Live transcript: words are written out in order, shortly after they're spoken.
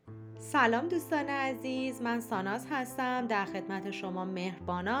سلام دوستان عزیز، من ساناز هستم در خدمت شما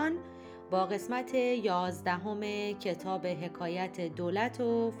مهربانان با قسمت 11 کتاب حکایت دولت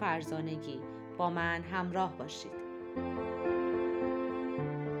و فرزانگی. با من همراه باشید.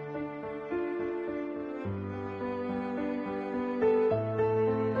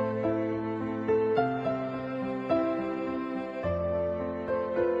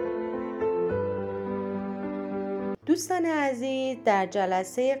 دوستان عزیز، در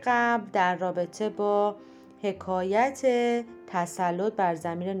جلسه قبل در رابطه با حکایت تسلط بر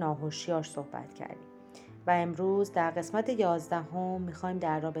ضمیر ناهوشیار صحبت کردیم و امروز در قسمت 11 میخوایم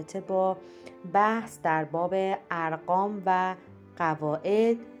در رابطه با بحث در باب ارقام و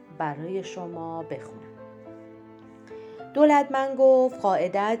قواعد برای شما بخونم. دولتمند گفت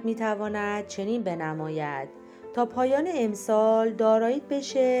قاعدت میتواند چنین بنماید: تا پایان امسال داراییت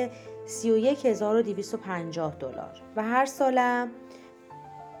بشه $31,250 و هر سالم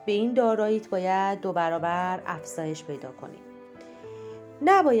به این داراییت باید 2 برابر افزایش پیدا کنی.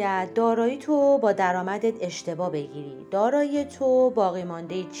 نباید دارایی تو با درآمدت اشتباه بگیری. دارایی تو باقی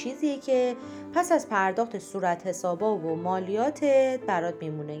مانده چیزیه که پس از پرداخت صورت حسابا و مالیاتت برات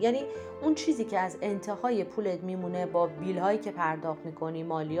میمونه. یعنی اون چیزی که از انتهای پولت میمونه با بیل هایی که پرداخت میکنی،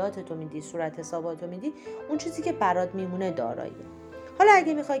 مالیاتتو میدی، صورت حساباتو میدی، اون چیزی که برات میمونه داراییه. حالا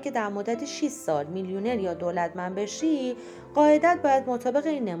اگه میخوای که در مدت 6 سال میلیونر یا دولتمند بشی، قاعدت باید مطابق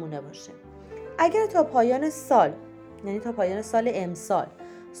این نمونه باشه. اگر تا پایان سال، یعنی تا پایان سال امسال،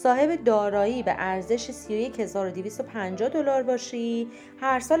 صاحب دارایی به ارزش $31,250 باشی،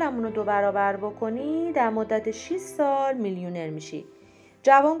 هر سال همونو 2 برابر بکنی، در مدت 6 سال میلیونر میشی.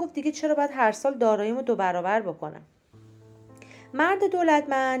 جوان گفت دیگه چرا باید هر سال داراییمو 2 برابر بکنم؟ مرد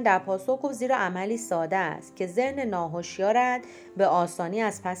دولتمند در پاسخ گفت زیرا عملی ساده است که ذهن ناهوشیارت به آسانی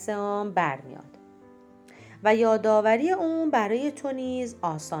از پس آن برمیاد و یادآوری اون برای تو نیز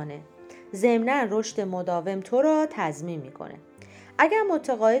آسانه. ضمناً رشد مداوم تو را تضمین میکنه. اگر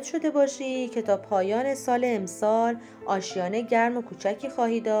متقاعد شده باشی که تا پایان سال امسال آشیانه گرم و کوچکی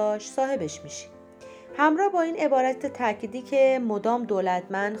خواهی داشت، صاحبش میشی. همراه با این عبارت تأکیدی که مدام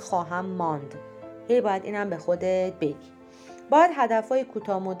دولتمند خواهم ماند، باید اینم به خودت بگی. باید هدفهای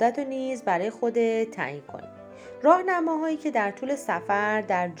کوتاه مدت رو نیز برای خودت تعیین کنی. راهنماهایی که در طول سفر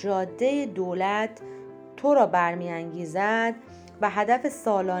در جاده دولت تو را برمی‌انگیزد و هدف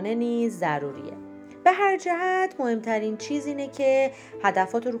سالانه نیز ضروریه. به هر جهت مهمترین چیز اینه که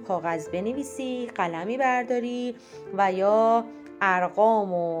هدفات رو کاغذ بنویسی، قلمی برداری و یا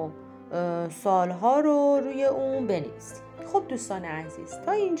ارقام و سالها رو روی اون بنویسی. خب دوستان عزیز،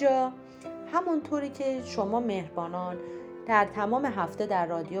 تا اینجا همونطوری که شما مهربانان در تمام هفته در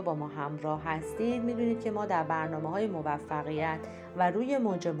رادیو با ما همراه هستید، میدونید که ما در برنامه‌های موفقیت و روی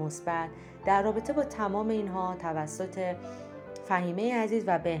موج مثبت در رابطه با تمام اینها توسط فهیمه عزیز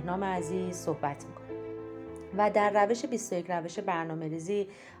و بهنام عزیز صحبت میکنیم و در روش 21 روش برنامه‌ریزی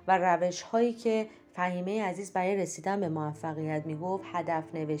و روش‌هایی که فهیمه عزیز برای رسیدن به موفقیت میگفت، هدف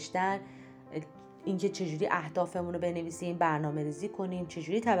نوشتن، اینکه چجوری اهدافمون رو بنویسیم، برنامه‌ریزی کنیم،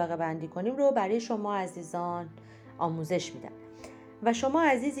 چجوری طبقه بندی کنیم رو برای شما عزیزان آموزش میدن. و شما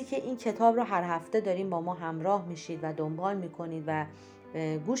عزیزی که این کتاب رو هر هفته داریم با ما همراه میشید و دنبال میکنید و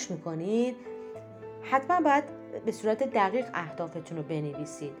گوش میکنید، حتما باید به صورت دقیق اهدافتون رو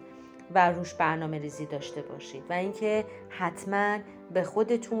بنویسید و روش برنامه ریزی داشته باشید و اینکه حتما به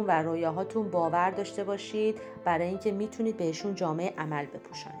خودتون و رویاهاتون باور داشته باشید برای اینکه میتونید بهشون جامعه عمل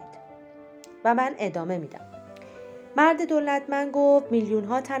بپوشانید. و من ادامه میدم. مرد دولتمند گفت میلیون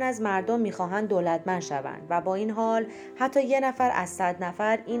ها تن از مردم میخواهند دولتمند شوند و با این حال حتی 1 نفر از 100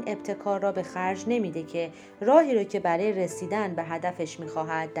 نفر این ابتکار را به خرج نمیده که راهی رو که برای رسیدن به هدفش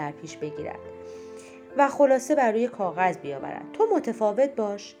میخواهد در پیش بگیرد و خلاصه بر روی کاغذ بیاورد. تو متفاوت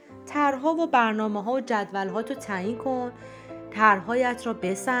باش، طرح‌ها و برنامه‌ها و جدول‌ها تو تعیین کن، طرح‌هایت را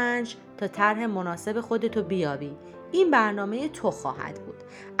بسنج تا طرح مناسب خودتو بیابی. این برنامه تو خواهد بود.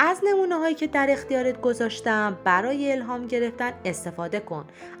 از نمونه‌هایی که در اختیارت گذاشتم برای الهام گرفتن استفاده کن،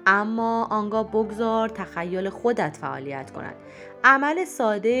 اما آنگاه بگذار تخیل خودت فعالیت کند. عمل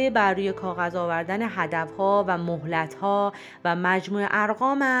ساده بر روی کاغذ آوردن هدفها و مهلتها و مجموع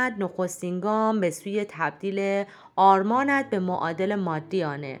ارقامت نخستین گام به سوی تبدیل آرمانت به معادل مادی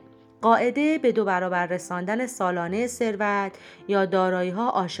آنه. قاعده به 2 برابر رساندن سالانه ثروت یا دارایی‌ها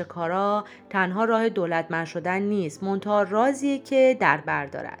آشکارا تنها راه دولتمند شدن نیست، منتها رازیه که در بر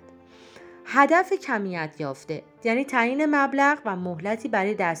دارد. هدف کمیت یافته یعنی تعیین مبلغ و مهلتی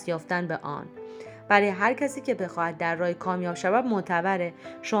برای دست یافتن به آن. برای هر کسی که بخواهد در راه کامیاب شود معتبره.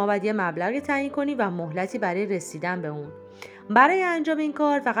 شما باید یه مبلغی تعیین کنی و مهلتی برای رسیدن به اون. برای انجام این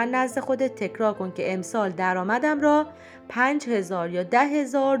کار فقط نزد خودت تکرار کن که امسال درآمدم را 5,000 یا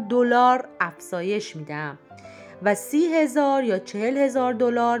 10,000 دلار افزایش میدم و 30,000 یا 40,000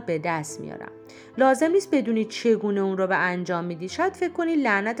 دلار به دست میارم. لازم نیست بدونی چگونه اون رو به انجام میدی. شاید فکر کنی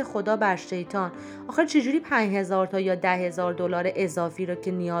لعنت خدا بر شیطان، آخر چجوری 5,000 تا یا 10,000 دلار اضافی رو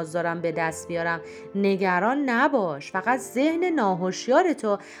که نیاز دارم به دست بیارم. نگران نباش، فقط ذهن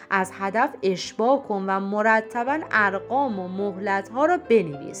ناهوشیارتو از هدف اشباع کن و مرتباً ارقام و مهلت‌ها رو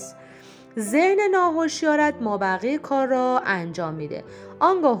بنویس. ذهن ناهوشیارت مابقی کار را انجام میده.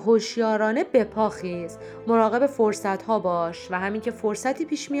 آنگاه هوشیارانه به پا خیز، مراقب فرصت ها باش و همین که فرصتی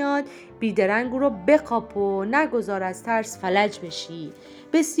پیش میاد بیدرنگ رو بقاپ و نگذار از ترس فلج بشی.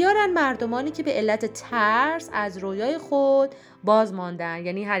 بسیارن مردمانی که به علت ترس از رویای خود باز ماندن،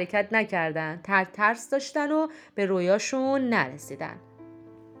 یعنی حرکت نکردن، ترس داشتن و به رویاشون نرسیدن.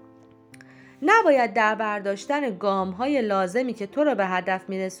 نباید در برداشتن گام‌های لازمی که تو را به هدف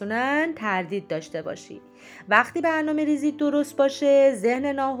میرسونن تردید داشته باشی. وقتی برنامه ریزی درست باشه، ذهن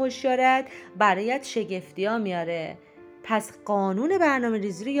ناهوشیارت برایت شگفتی‌ها میاره. پس قانون برنامه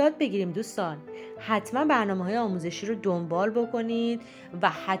ریزی رو یاد بگیریم دوستان. حتما برنامه‌های آموزشی رو دنبال بکنید و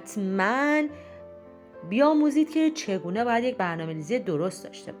حتما بیاموزید که چگونه باید یک برنامه ریزی درست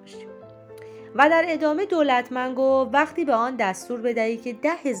داشته باشیم. و در ادامه دولتمند گفت وقتی به آن دستور بدهی که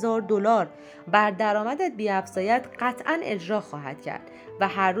 10,000 دلار بر درآمدت بیفزاید قطعا اجرا خواهد کرد و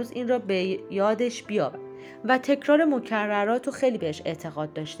هر روز این را به یادش بیاور و تکرار مکررات رو خیلی بهش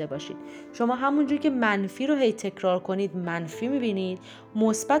اعتقاد داشته باشید. شما همونجور که منفی رو هی تکرار کنید منفی میبینید،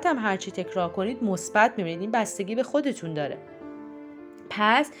 مثبت هم هرچی تکرار کنید مثبت میبینید. این بستگی به خودتون داره.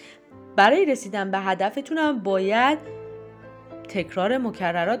 پس برای رسیدن به هدفتون هم باید تکرار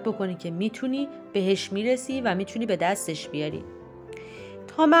مکررات بکنی که میتونی بهش میرسی و میتونی به دستش بیاری.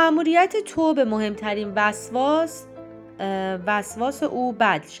 تا مأموریت تو به مهمترین وسواس او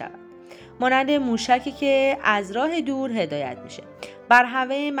بدل شود، مانند موشکی که از راه دور هدایت میشه، بر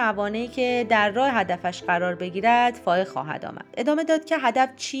همه موانعی که در راه هدفش قرار بگیرد فائق خواهد آمد. ادامه داد که هدف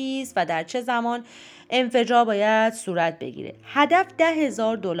چیست و در چه زمان انفجار باید صورت بگیره. هدف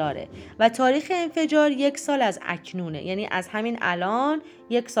 10,000 دلاره و تاریخ انفجار 1 سال از اکنونه، یعنی از همین الان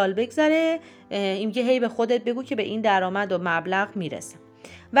 1 سال بگذره. این که هی به خودت بگو که به این درآمد و مبلغ میرسه.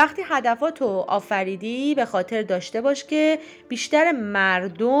 وقتی هدفاتو آفریدی به خاطر داشته باش که بیشتر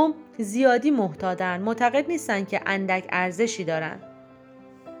مردم زیادی محتاطن، معتقد نیستن که اندک ارزشی دارن.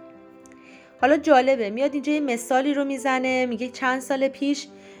 حالا جالبه، میاد اینجا یه مثالی رو میزنه، میگه چند سال پیش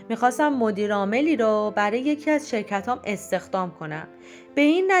میخواستم مدیر عاملی رو برای یکی از شرکتام استخدام کنم. به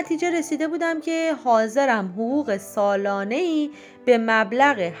این نتیجه رسیده بودم که حاضرم حقوق سالانه‌ای به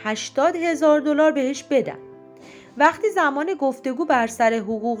مبلغ 80,000 دلار بهش بدم. وقتی زمان گفتگو بر سر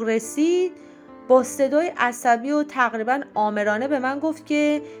حقوق رسید، با صدای عصبی و تقریباً آمرانه به من گفت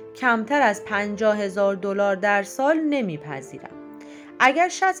که کمتر از 50,000 دلار در سال نمیپذیرم. اگر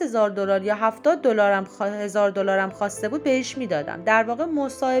 60,000 دلار یا 70,000 دلارم خواسته بود بهش میدادم. در واقع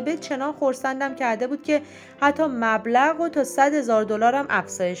مصاحبه چنان خرسندم کرده بود که حتی مبلغ رو تا 100,000 دلارم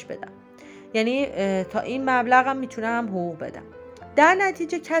افزایش بدم. یعنی تا این مبلغم میتونم حقوق بدم. در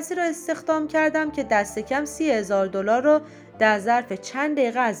نتیجه کسی را استخدام کردم که دست کم 30,000 دلار رو در ظرف چند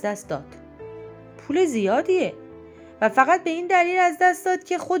دقیقه از دست داد. پول زیادیه و فقط به این دلیل از دست داد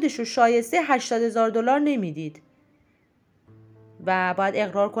که خودش رو شایسته 80,000 دلار نمیدید. و باید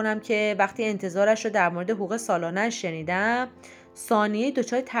اقرار کنم که وقتی انتظارش رو در مورد حقوق سالانه‌اش شنیدم، ثانیه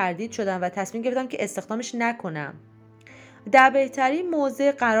دچار تردید شدم و تصمیم گرفتم که استخدامش نکنم. در بهترین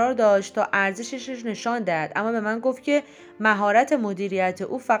موضع قرار داشت تا ارزشش نشان دهد، اما به من گفت که مهارت مدیریت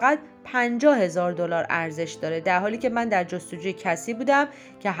او فقط 50,000 دلار ارزش داره، در حالی که من در جستجوی کسی بودم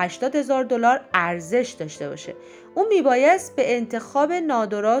که 80,000 دلار ارزش داشته باشه. اون میبایست به انتخاب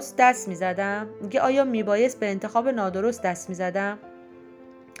نادرست دست میزدم؟ میگه آیا میبایست به انتخاب نادرست دست میزدم؟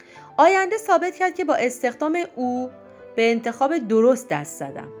 آینده ثابت کرد که با استخدام او به انتخاب درست دست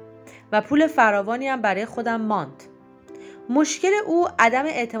زدم و پول فراوانی هم برای خودم ماند. مشکل او عدم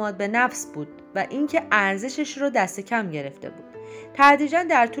اعتماد به نفس بود و اینکه ارزشش رو دست کم گرفته بود. تدریجاً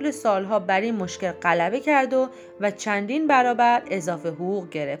در طول سالها بر این مشکل غلبه کرد و چندین برابر اضافه حقوق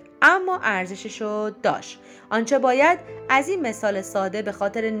گرفت، اما ارزشش رو داشت. آنچه باید از این مثال ساده به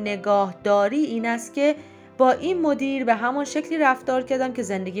خاطر نگاهداری این است که با این مدیر به همون شکلی رفتار کردم که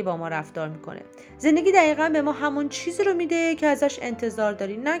زندگی با ما رفتار میکنه. زندگی دقیقاً به ما همون چیزی رو میده که ازش انتظار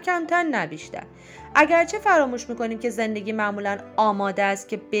داری، نه کمتر نه بیشتر. اگرچه فراموش میکنیم که زندگی معمولاً آماده است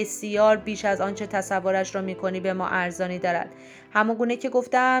که بسیار بیش از آنچه تصورش را میکنی به ما ارزانی دارد. همانگونه که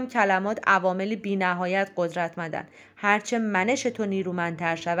گفتم کلمات عواملی بی‌نهایت قدرتمندند. هرچه منش تو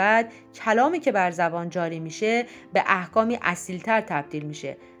نیرومندتر شود، کلامی که بر زبان جاری میشه به احکامی اصیلتر تبدیل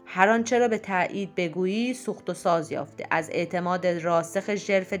میشه. هر آنچه را به تایید بگویی سوخت و ساز یافته، از اعتماد راسخ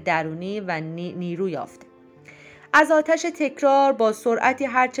ژرف درونی و نیرو یافته. از آتش تکرار با سرعتی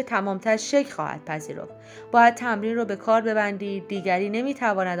هرچه تمامتر شکل خواهد پذیرفت. باید تمرین رو به کار ببندی، دیگری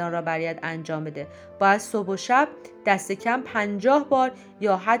نمیتواند آن را برایت انجام بده. باید صبح و شب دست کم 50 بار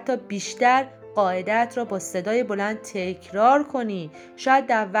یا حتی بیشتر قاعده‌ات را با صدای بلند تکرار کنی. شاید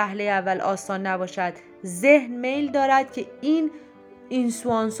در وهله اول آسان نباشد. ذهن میل دارد که این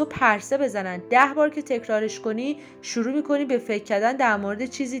سوانسو پرسه بزنن. 10 بار که تکرارش کنی شروع میکنی به فکر کردن در مورد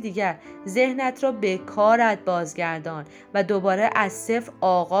چیزی دیگر. ذهنت را به کارت بازگردان و دوباره از صفر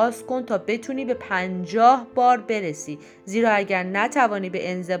آغاز کن تا بتونی به 50 بار برسی. زیرا اگر نتوانی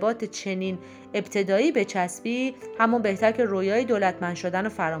به انضباط چنین ابتدایی بچسبی، همون بهتر که رویای دولتمند شدن رو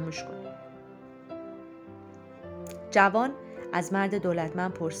فراموش کنی. جوان از مرد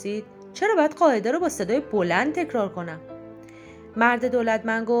دولتمند پرسید چرا باید قاعده رو با صدای بلند تکرار کنم؟ مرد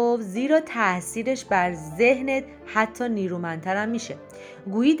دولتمند گفت زیرا تأثیرش بر ذهنت حتی نیرومندتر میشه.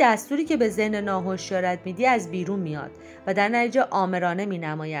 گویی دستوری که به ذهن ناهوشیارت میدی از بیرون میاد و در نتیجه آمرانه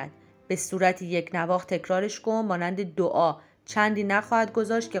مینماید. به صورت یک نواخت تکرارش کن، مانند دعا. چندی نخواهد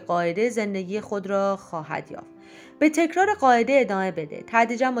گذاشت که قاعده زندگی خود را خواهد یافت. به تکرار قاعده ادامه بده.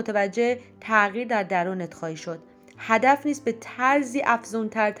 تدریجا متوجه تغییر در درونت خواهی شد. هدف نیست به طرزی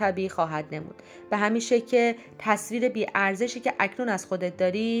افزونتر طبیعی خواهد نمود. به همین شکل که تصویر بی‌ارزشی که اکنون از خودت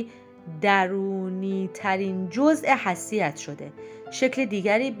داری درونی ترین جزء هستیت شده. شکل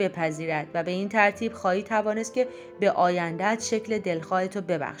دیگری بپذیرد و به این ترتیب خواهی توانست که به آینده‌ات شکل دلخواهتو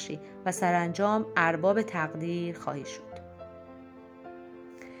ببخشی و سرانجام ارباب تقدیر خواهی شد.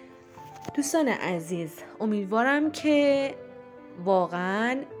 دوستان عزیز، امیدوارم که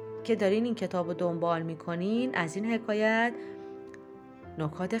واقعاً که دارین این کتاب رو دنبال میکنین از این حکایت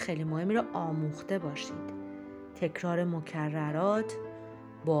نکات خیلی مهمی رو آموخته باشید. تکرار مکررات،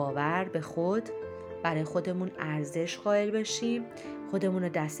 باور به خود، برای خودمون ارزش قائل بشیم، خودمون رو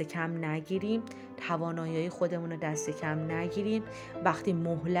دست کم نگیریم، توانایی خودمون رو دست کم نگیریم. وقتی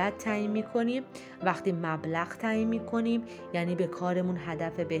مهلت تعیین میکنیم، وقتی مبلغ تعیین میکنیم، یعنی به کارمون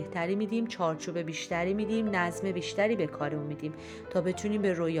هدف بهتری میدیم، چارچوب بیشتری میدیم، نظم بیشتری به کارمون میدیم تا بتونیم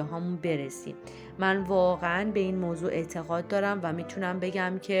به رویاهامون برسیم. من واقعا به این موضوع اعتقاد دارم و میتونم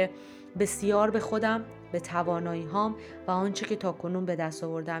بگم که بسیار به خودم، به توانایی هام و آنچه که تاکنون به دست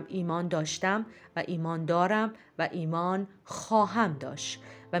آوردم ایمان داشتم و ایمان دارم و ایمان خواهم داشت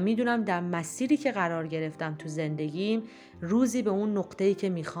و میدونم در مسیری که قرار گرفتم تو زندگیم روزی به اون نقطه‌ای که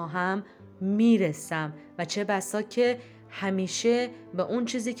میخواهم میرسم و چه بسا که همیشه به اون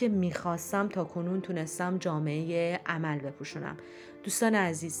چیزی که میخواستم تاکنون تونستم جامعه عمل بپوشونم. دوستان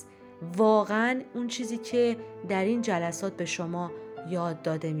عزیز، واقعا اون چیزی که در این جلسات به شما یاد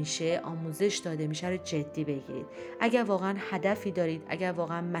داده میشه، آموزش داده میشه رو جدی بگیرید. اگر واقعا هدفی دارید، اگر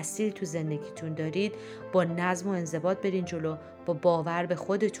واقعا مسیری تو زندگیتون دارید، با نظم و انضباط برین جلو، با باور به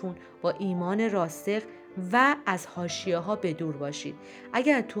خودتون، با ایمان راسخ و از حاشیه‌ها به دور باشید.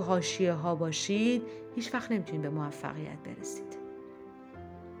 اگر تو حاشیه‌ها باشید هیچ وقت نمیتونید به موفقیت برسید.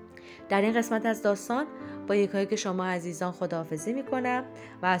 در این قسمت از داستان با یکایی که شما عزیزان خداحافظی میکنم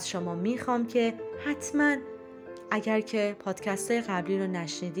و از شما میخوام که حتما اگر که پادکست های قبلی رو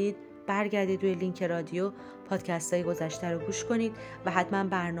نشنیدید برگردید روی لینک رادیو پادکست های گذشته رو گوش کنید و حتما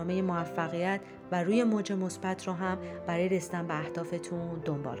برنامه موفقیت و روی موج مثبت رو هم برای رسیدن به اهدافتون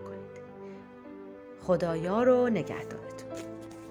دنبال کنید. خدایا رو نگهدارتون.